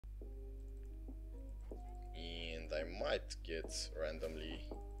might get randomly...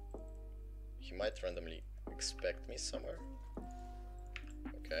 He might randomly expect me somewhere.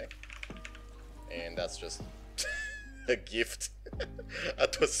 Okay. And that's just a gift.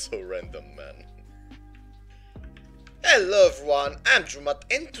 That was so random, man. Hello everyone, I'm Drewmatth,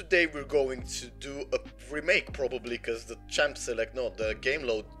 and today we're going to do a remake probably, because the champ select, no, the game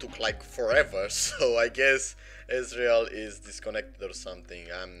load took like forever, so I guess Ezreal is disconnected or something,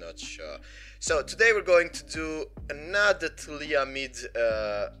 I'm not sure. So today we're going to do another Taliyah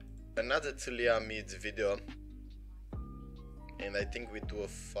mid video, and I think we do a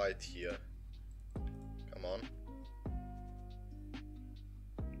fight here. Come on.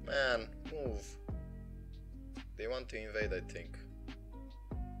 Man, move. They want to invade, I think.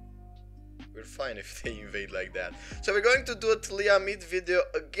 We're fine if they invade like that. So we're going to do a Taliyah mid video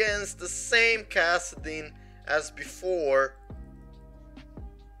against the same Kassadin as before.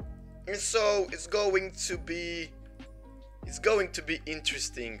 And so it's going to be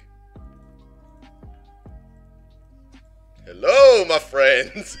interesting. Hello, my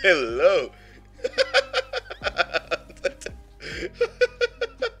friends. Hello.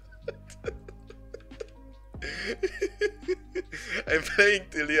 I'm playing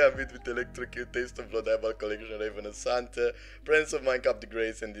Taliyah mid with Electrocute, Taste of Blood, ADBlock Collection, Raven and Santa. Friends of mine cup the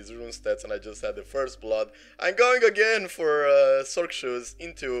Grace and these rune stats, and I just had the first blood. I'm going again for Sork Shoes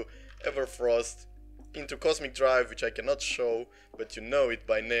into Everfrost, into Cosmic Drive, which I cannot show, but you know it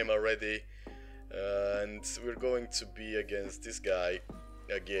by name already. And we're going to be against this guy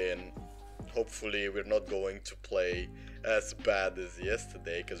again. Hopefully we're not going to play as bad as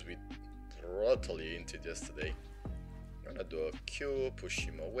yesterday, because we totally into it yesterday. I'm gonna do a Q, push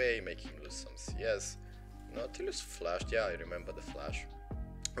him away, make him lose some CS. Nautilus flashed, yeah, I remember the flash.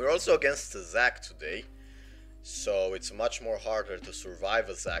 We're also against a Zac today, so it's much more harder to survive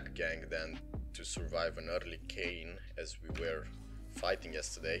a Zac gang than to survive an early Kayn, as we were fighting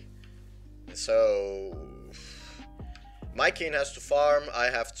yesterday. And so my Kayn has to farm, I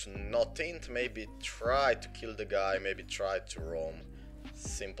have to not int, maybe try to kill the guy, maybe try to roam.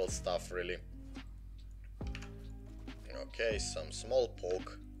 Simple stuff, really. Okay, some small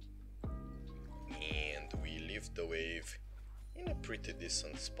poke. And we lift the wave in a pretty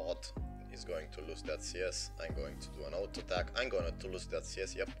decent spot. He's going to lose that CS. I'm going to do an auto attack. I'm going to lose that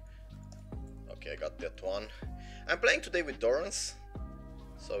CS, yep. Okay, I got that one. I'm playing today with Dorans,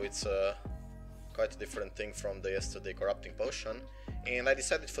 so it's quite a different thing from the yesterday Corrupting Potion. And I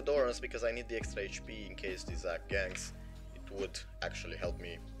decided for Dorans because I need the extra HP in case these Zac gangs. It would actually help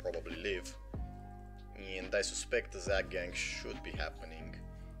me probably live. And I suspect the Zac gang should be happening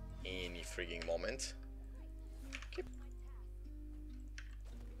any frigging moment.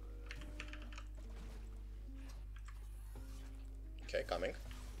 Okay, coming.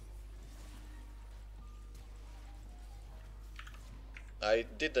 I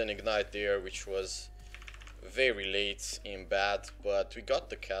did an ignite there, which was very late in bad, but we got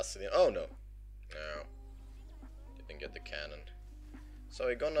the Kassadin. Oh no. No. Didn't get the cannon. So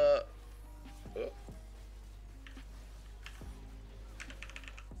we're gonna... Oh.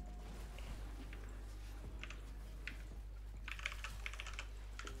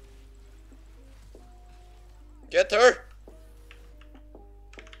 Get her!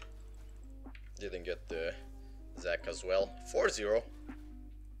 Didn't get the Zac as well. 4-0.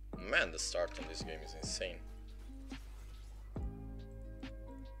 Man, the start on this game is insane.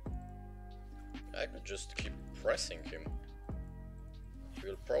 I could just keep pressing him. He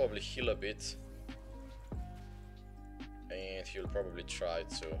will probably heal a bit. And he'll probably try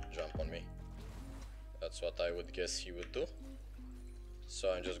to jump on me. That's what I would guess he would do.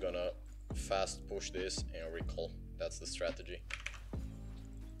 So I'm just gonna fast push this and recall. That's the strategy.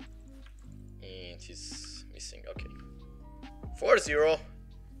 And he's missing. Okay. 4-0.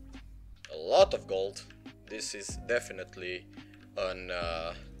 A lot of gold. This is definitely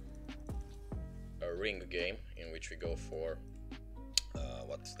a ring game in which we go for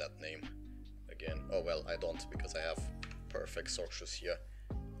what's that name again? Oh well, I don't, because I have perfect Sork Shoes here.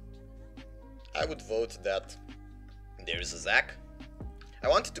 I would vote that there is a Zac. I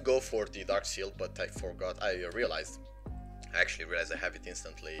wanted to go for the Dark Seal, but I forgot. I actually realized I have it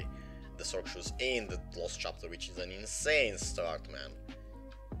instantly, the Sork Shoes in the Lost Chapter, which is an insane start, man.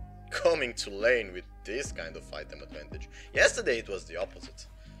 Coming to lane with this kind of item advantage. Yesterday it was the opposite.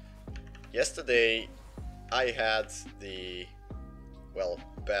 Yesterday I had the... well,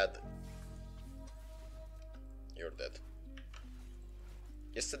 bad... You're dead.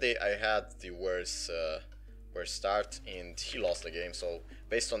 Yesterday I had the worst start and he lost the game, so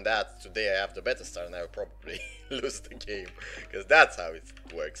based on that, today I have the better start and I will probably lose the game, because that's how it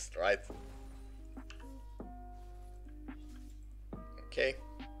works, right? Okay,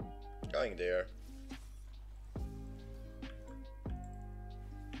 going there.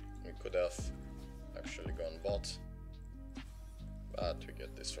 We could have actually gone bot, but we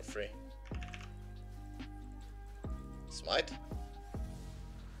get this for free. Smite.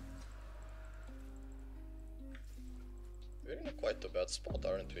 We're in a quite a bad spot,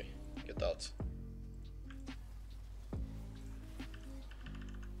 aren't we? Get out.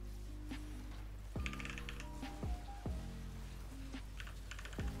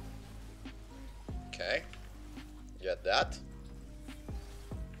 Okay. Get that.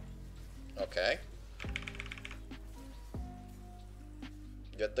 Okay.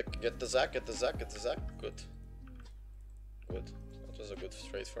 Get the Zac, get the Zac, get the Zac. Good. Good. That was a good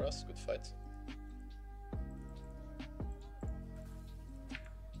trade for us. Good fight.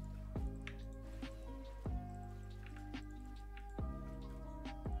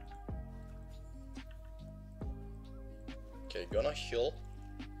 Okay, gonna heal.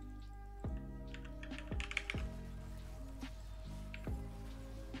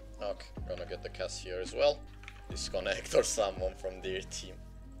 Okay, gonna get the cast here as well. Disconnect or someone from their team.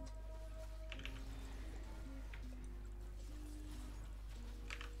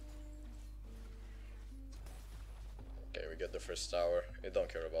 Okay, we get the first tower. We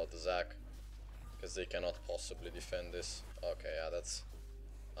don't care about the Zac, because they cannot possibly defend this. Okay, yeah, that's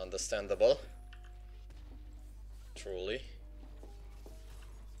understandable. Truly.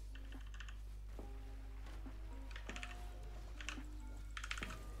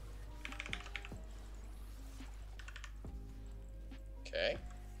 Okay.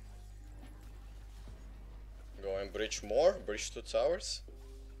 Go and bridge more, bridge 2 towers.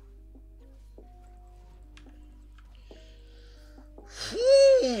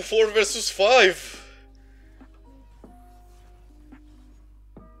 4 versus 5.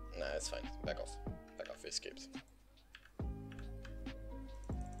 Nah, it's fine. Back off. Back off. We escaped.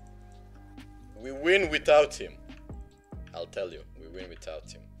 We win without him. I'll tell you, we win without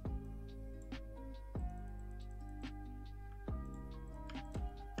him.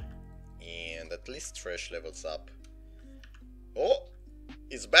 And at least Thresh levels up. Oh,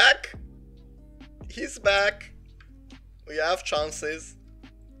 he's back. He's back. We have chances.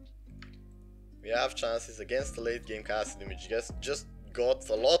 We have chances against the late game Cassidy, which just got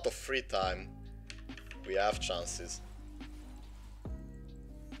a lot of free time. We have chances.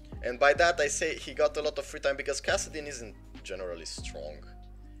 And by that I say he got a lot of free time because Cassidy isn't generally strong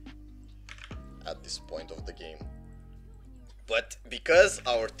at this point of the game. But because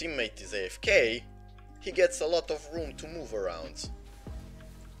our teammate is AFK, he gets a lot of room to move around.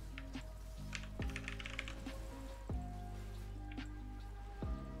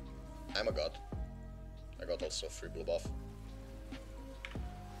 I'm a god. I got also free blue buff.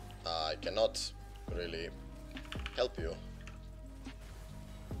 I cannot really help you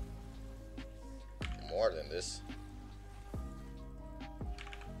more than this.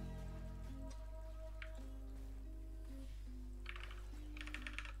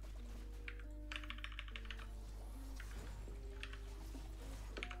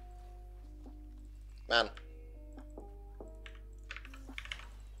 Man.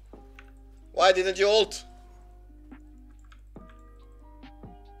 Why didn't you ult?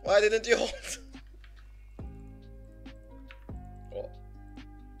 Why didn't you ult? Oh.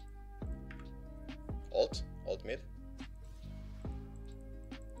 Ult? Ult mid?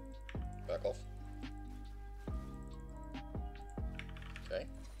 Back off. Okay.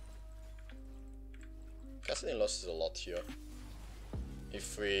 Cassidy loses a lot here.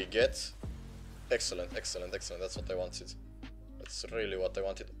 If we get... Excellent, excellent, excellent. That's what I wanted. That's really what I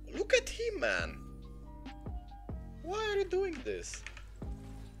wanted. Look at him, man! Why are you doing this?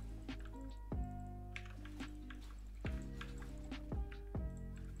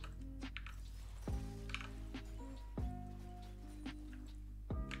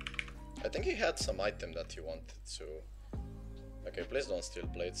 I think he had some item that he wanted to... Okay, please don't steal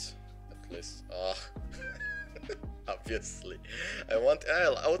plates. At least... Ah... Obviously.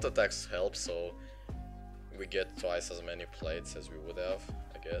 Auto attacks help, so... we get twice as many plates as we would have,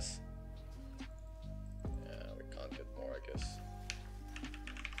 I guess. Yeah, we can't get more, I guess.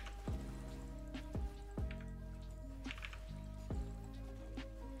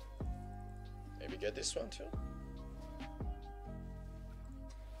 Maybe get this one too?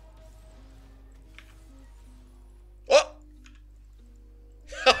 Oh!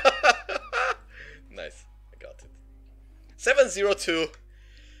 Nice, I got it. 702,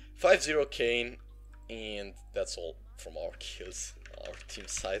 50 Kane. And that's all from our kills, our team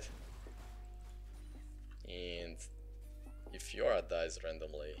side. And if Yora dies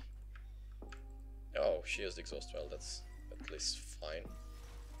randomly... Oh, she used exhaust. Well, that's at least fine.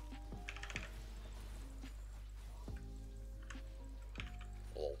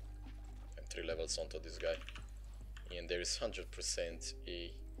 Oh, I'm 3 levels onto this guy. And there is 100%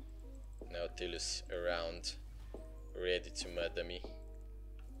 a Nautilus around, ready to murder me.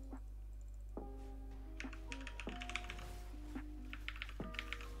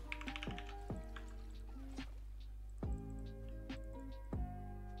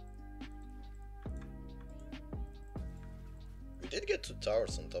 We did get 2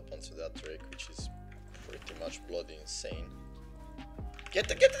 towers on top onto that Drake, which is pretty much bloody insane. Get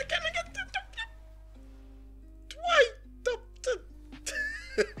the cannon, get the why?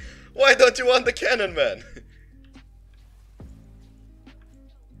 Why don't you want the cannon, man?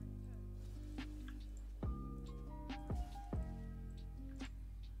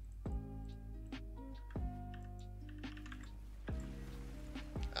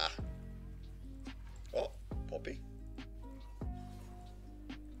 Ah. Oh, Poppy.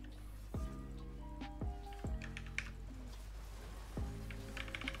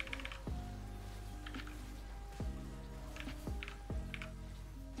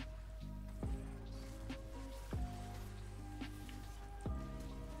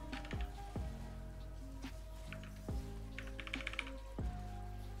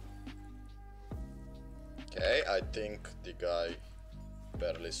 Okay, I think the guy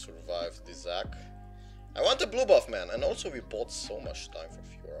barely survived the Zac. I want a blue buff, man, and also we bought so much time for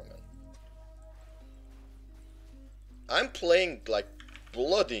Fiora, man. I'm playing like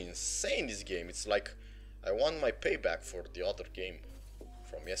bloody insane this game. It's like I want my payback for the other game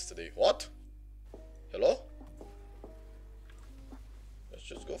from yesterday. What? Hello? Let's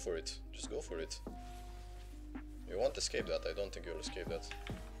just go for it. Just go for it. You won't escape that. I don't think you'll escape that.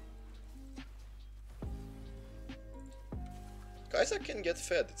 Guys, I can get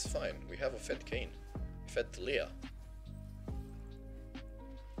fed, it's fine. We have a fed Kane. Fed Taliyah.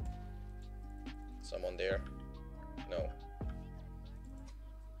 Someone there? No.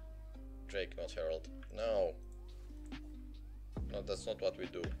 Drake, not Herald. No. No, that's not what we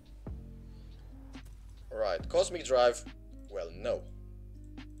do. Alright, Cosmic Drive. Well, no.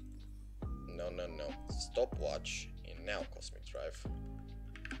 No, no, no. Stopwatch. And now Cosmic Drive.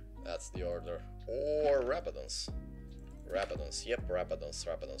 That's the order. Or Rabadons. Rabadons, yep, Rabadons.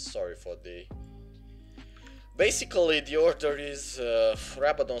 Sorry for the... Basically, the order is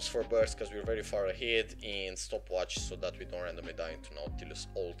Rabadons for burst because we're very far ahead, and Stopwatch so that we don't randomly die into Nautilus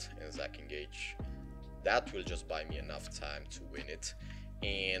ult and Zac engage. That will just buy me enough time to win it.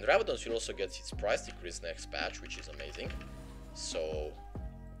 And Rabadons will also get its price decrease next patch, which is amazing. So,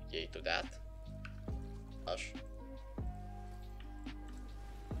 yay to that. Hush.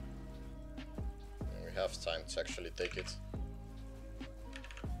 We have time to actually take it.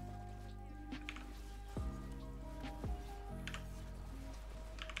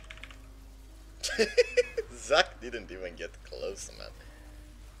 Zac didn't even get close, man.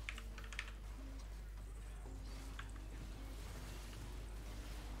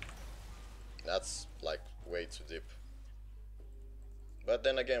 That's like way too deep. But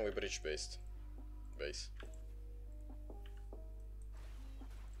then again, we breach base.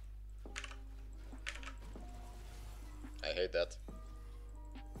 I hate that.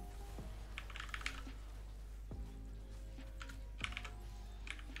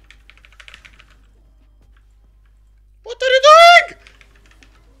 What are you doing?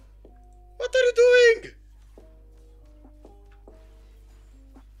 What are you doing?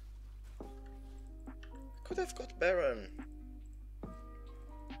 Could have got Baron.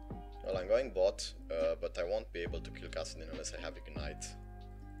 Well, I'm going bot, but I won't be able to kill Kassadin unless I have Ignite.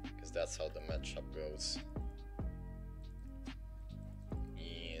 Because that's how the matchup goes.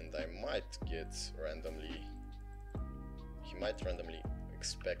 And I might get randomly... He might randomly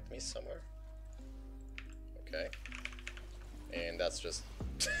expect me somewhere. Okay. And that's just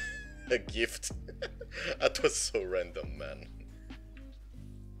a gift. That was so random, man.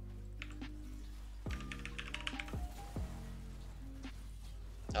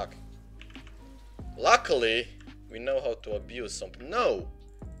 Okay. Luckily, we know how to abuse some... No!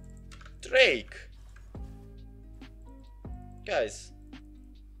 Drake! Guys,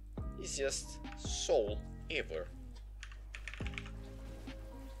 easiest soul ever.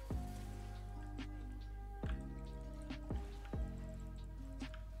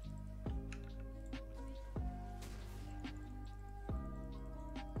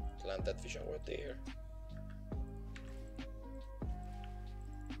 Plant that vision word there.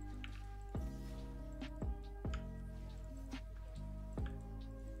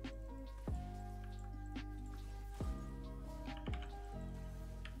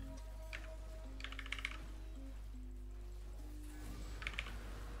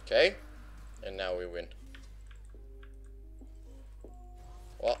 Okay, and now we win.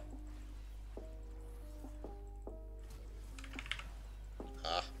 What?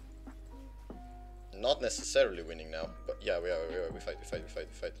 Ah. Not necessarily winning now, but yeah, we fight.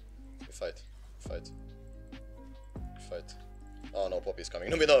 Oh no, Poppy's coming.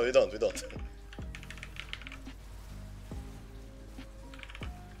 No, we don't.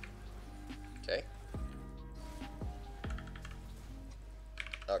 Okay.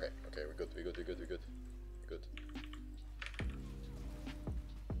 Okay, we're good.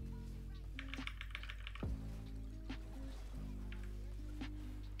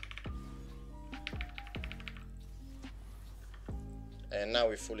 And now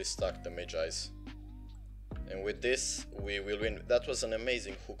we fully stacked the Magi's. And with this, we will win. That was an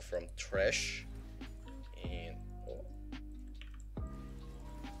amazing hook from Trash. And... oh.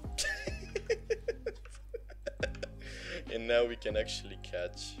 And now we can actually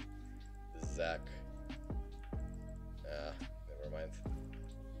catch Zach. Ah, never mind.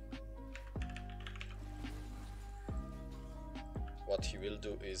 What he will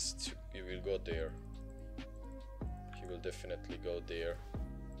do is he will go there. He will definitely go there.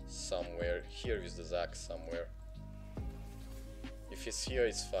 Somewhere. Here is the Zach somewhere. If he's here,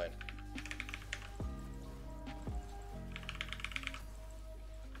 it's fine.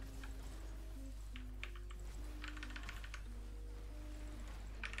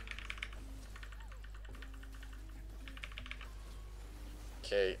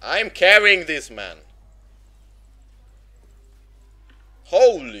 Okay, I'm carrying this man.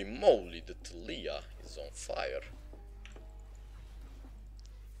 Holy moly, the Taliyah is on fire.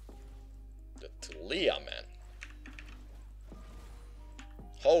 The Taliyah, man.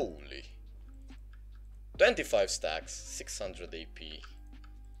 Holy. 25 stacks, 600 AP.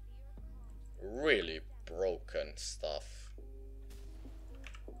 Really broken stuff.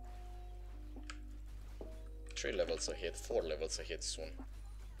 3 levels ahead, 4 levels ahead soon.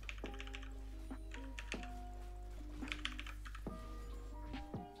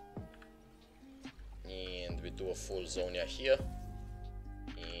 And we do a full Zonia here.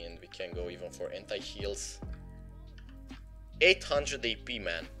 And we can go even for anti-heals. 800 AP,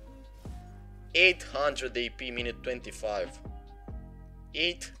 man. 800 AP, minute 25.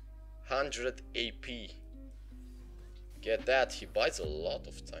 800 AP. Get that, he buys a lot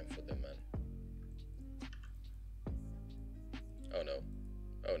of time for them, man. Oh no.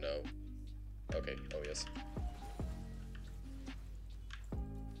 Oh no. Okay, oh yes.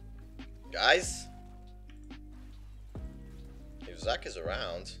 Guys, if Zach is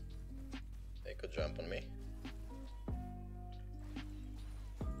around, they could jump on me.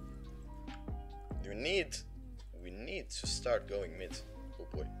 We need to start going mid. Oh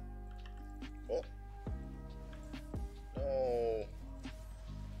boy. Oh. No.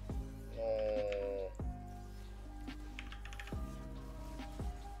 No.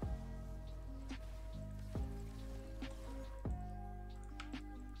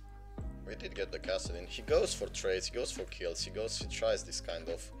 We did get the castle in. He goes for trades, he goes for kills, he tries this kind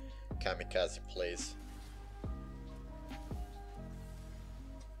of kamikaze plays.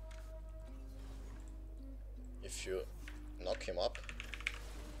 If you knock him up,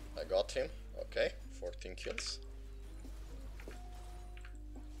 I got him, okay, 14 kills.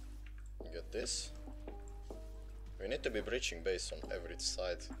 Get this. We need to be breaching base on every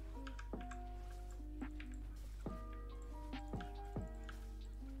side.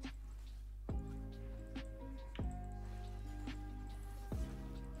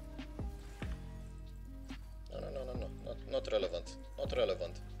 No, not relevant, not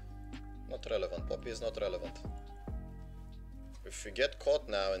relevant. Not relevant, Poppy is not relevant. If we get caught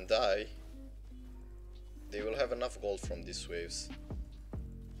now and die, they will have enough gold from these waves.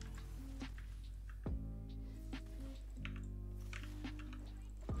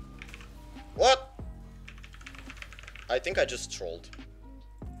 What? I think I just trolled.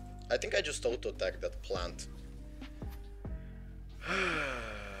 I think I just auto-attacked that plant.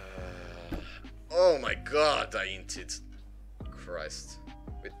 Oh my god, I inted. Christ.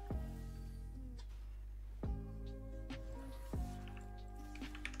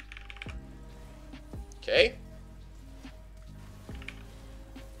 Okay.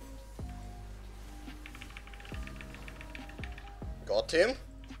 Got him.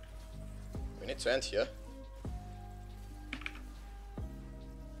 We need to end here.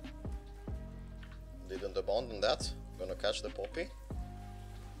 Didn't abandon that. Gonna catch the Poppy.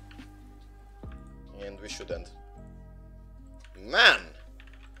 And we should end. Man!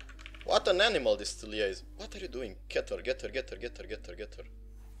 What an animal this Taliyah is. What are you doing? Get her, get her, get her, get her, get her, get her.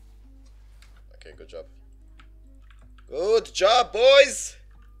 Okay, good job. Good job, boys!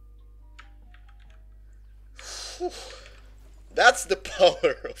 That's the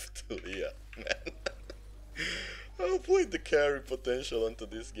power of Taliyah, man. I'll put the carry potential onto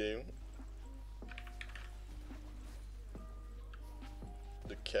this game.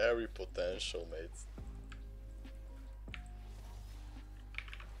 The carry potential, mates.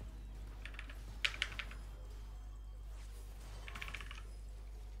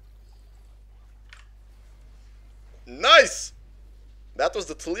 Nice! That was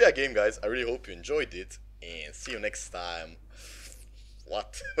the Taliyah game, guys. I really hope you enjoyed it. And see you next time.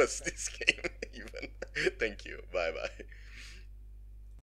 What was this game even? Thank you. Bye bye.